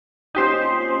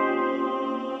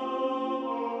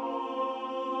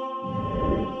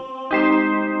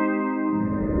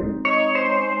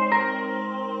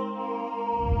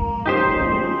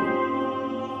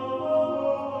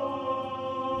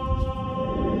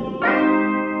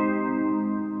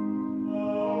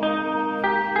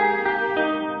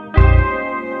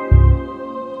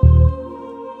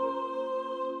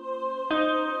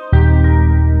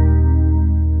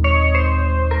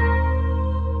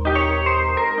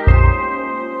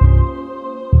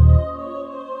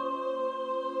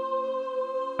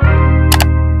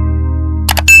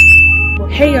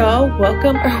Hey y'all,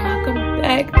 welcome back to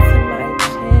my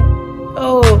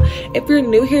channel. If you're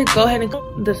new here, go ahead and click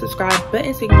the subscribe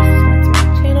button so you can subscribe to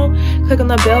my channel. Click on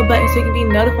the bell button so you can be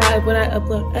notified when I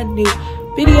upload a new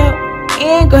video,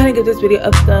 and go ahead and give this video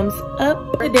a thumbs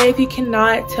up. Today, if you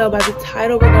cannot tell by the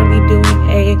title, we're going to be doing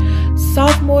a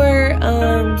sophomore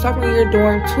year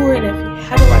dorm tour. And if you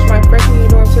haven't watched my freshman year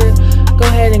dorm tour, go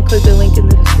ahead and click the link in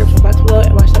the description box below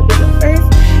and watch that video first,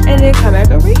 and then come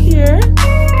back over here.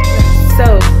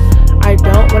 So I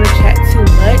don't want to chat too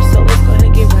much, so let's go ahead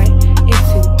and get right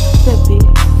into the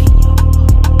video.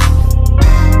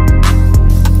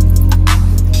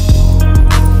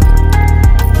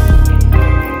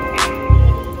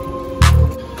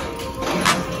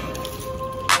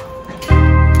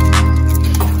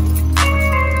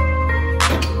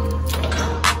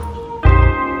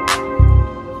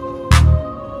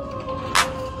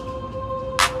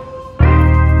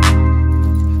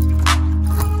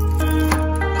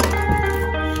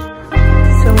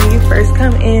 First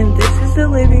come in, this is the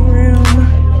living room.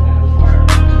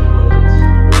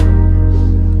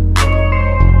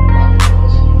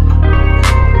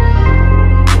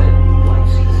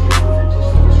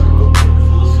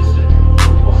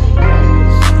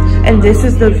 And this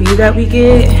is the view that we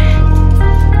get.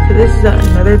 So this is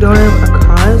another dorm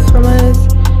across from us.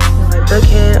 And like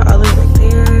Buckhead all the way back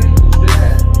there.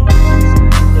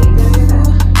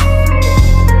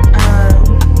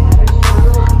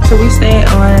 So we stay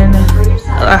on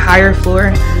a higher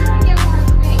floor,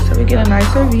 so we get a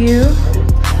nicer view.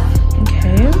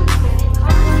 Okay,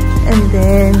 and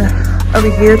then over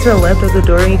here to the left of the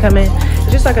door when you come in,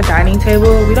 it's just like a dining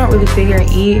table. We don't really sit here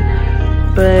and eat,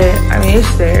 but I mean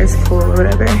it's there, it's cool or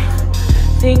whatever.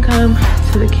 Then you come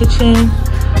to the kitchen.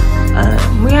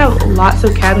 We have lots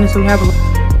of cabinets, so we have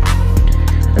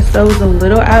the stove is a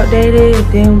little outdated.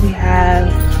 Then we have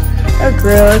a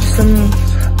grill, some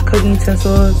cooking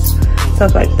utensils,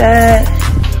 stuff like that.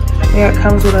 Yeah, it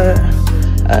comes with a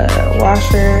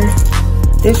washer,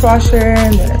 dishwasher,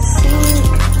 and then a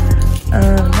sink.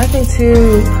 Nothing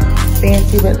too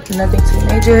fancy, but nothing too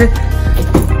major.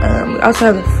 We also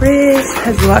have a fridge,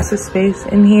 has lots of space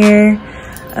in here.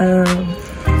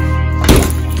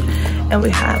 And we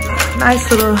have a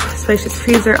nice little spacious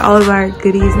freezer, all of our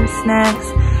goodies and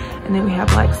snacks. And then we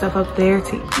have like stuff up there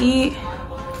to eat.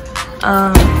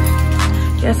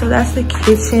 Yeah, so that's the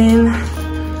kitchen.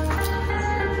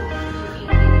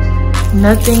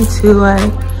 Nothing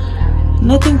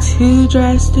too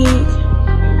drastic.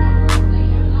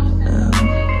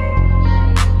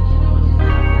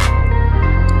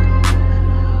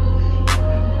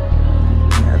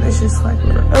 Yeah, that's just like a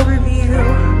little overview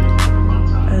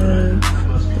of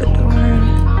the dorm.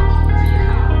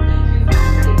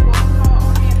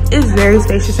 It's very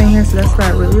spacious in here, so that's what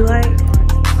I really like.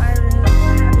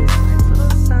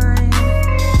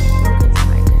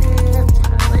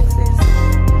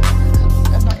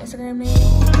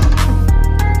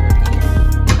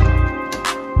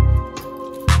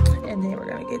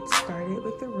 Started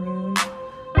with the room.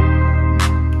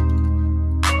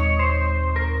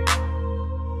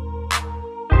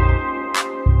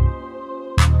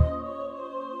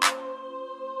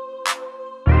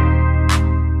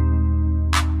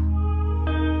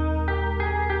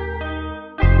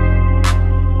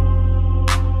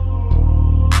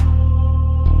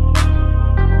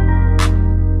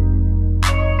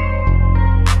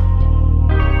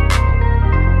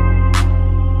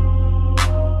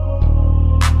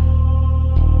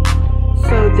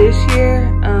 This year,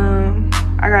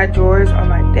 I got drawers on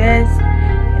my desk,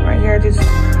 and right here I just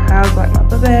have like my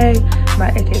book bag, my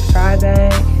AK-5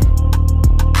 bag.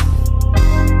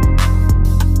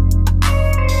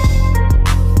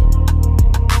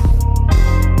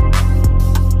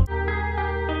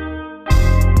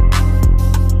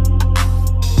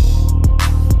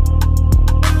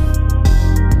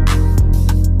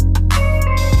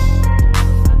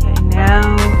 Okay,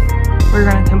 now we're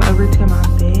gonna come over to my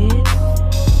bed.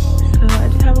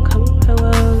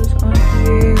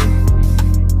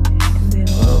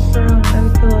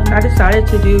 I decided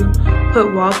to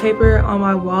put wallpaper on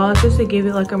my walls just to give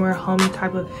it like a more homey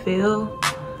type of feel,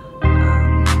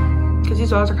 because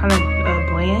these walls are kind of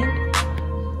bland.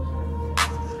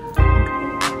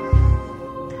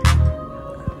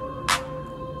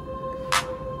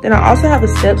 Then I also have a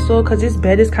step stool because this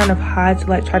bed is kind of high to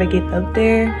like try to get up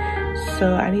there,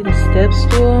 so I need a step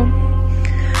stool.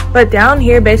 But down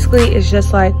here basically is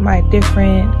just like my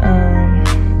different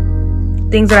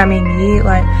things that I may need.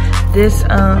 Like this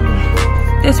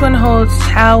one holds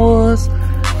towels,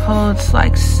 holds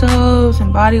like soaps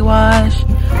and body wash,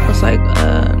 holds like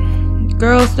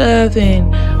girl stuff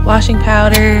and washing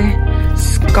powder,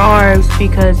 scarves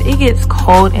because it gets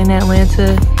cold in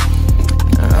Atlanta.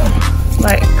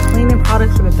 Like cleaning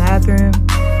products for the bathroom,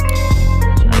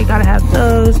 you know, you gotta have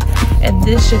those. And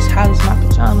this just houses my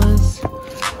pajamas.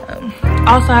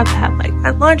 Also have to have like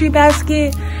a laundry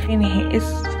basket, and it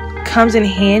comes in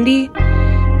handy.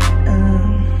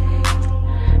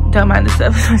 Don't mind the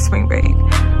stuff for spring break.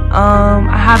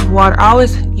 I have water.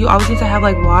 You always need to have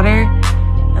like water.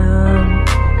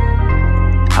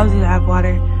 I always need to have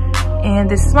water. And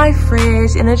this is my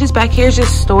fridge, and then just back here is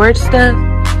just storage stuff,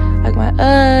 like my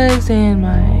Uggs and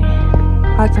my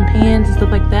pots and pans and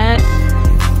stuff like that.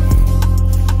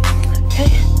 Okay.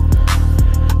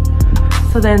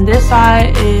 So then this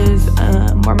side is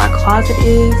where my closet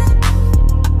is.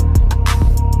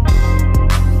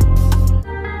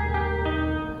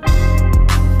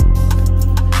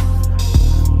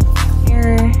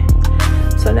 Here.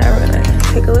 So now we're gonna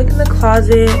take a look in the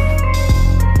closet.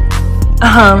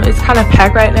 It's kind of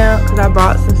packed right now because I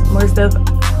brought some more stuff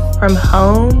from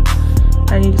home.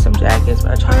 I needed some jackets,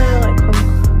 but I'm trying to like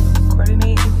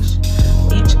coordinate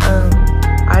each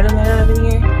item that I have in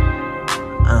here.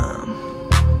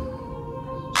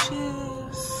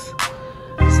 Shoes,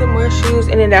 some more shoes,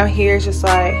 and then down here is just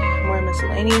like more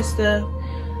miscellaneous stuff.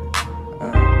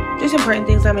 Just important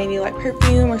things I may need, like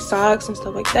perfume or socks and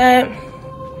stuff like that.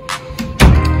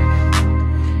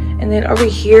 And then over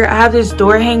here, I have this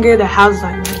door hanger that houses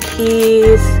like my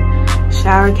keys,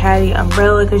 shower caddy,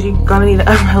 umbrella, because you're gonna need an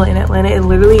umbrella in Atlanta. It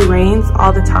literally rains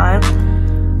all the time.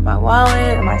 My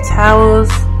wallet and my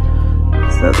towels.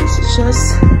 So this is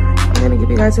just, I'm gonna give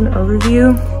you guys an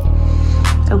overview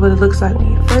of what it looks like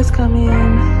when you first come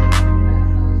in.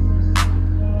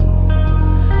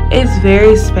 It's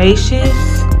very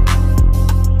spacious.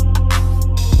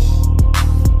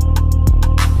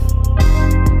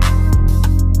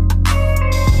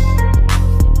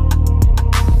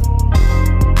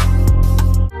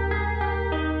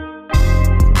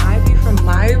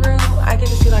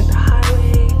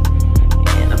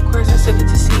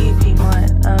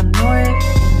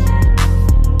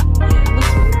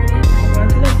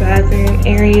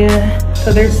 Area.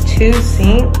 So there's 2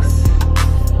 sinks,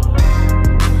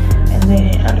 and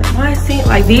then under my sink,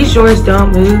 like these drawers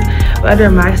don't move, but under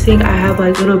my sink I have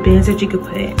like little bins that you can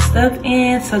put stuff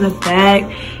in. So the back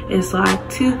is like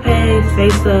toothpaste,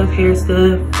 face stuff, hair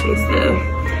stuff, face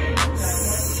stuff,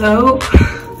 soap.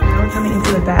 Now we're coming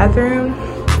into the bathroom.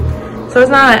 So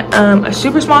it's not a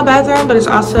super small bathroom, but it's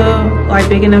also like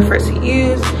big enough for us to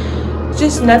use.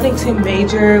 Just nothing too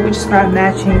major. We just got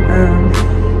matching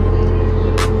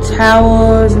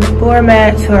towels and a floor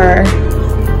mat to our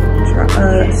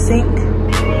sink,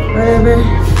 whatever.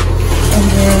 And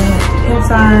then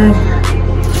inside,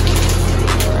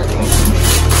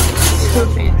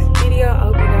 video. I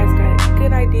hope you guys got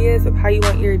good ideas of how you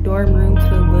want your dorm room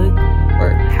to look,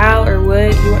 or how or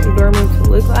what you want your dorm room to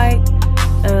look like.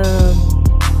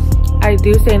 I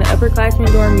do stay in an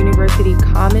upperclassman dorm, University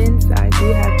Commons. I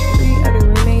do have 3 other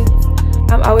roommates.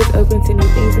 I'm always open to new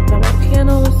things to put on my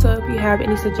channel, so if you have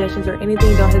any suggestions or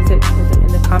anything, don't hesitate to put them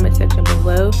in the comment section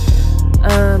below.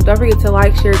 Don't forget to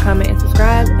like, share, comment, and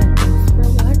subscribe, and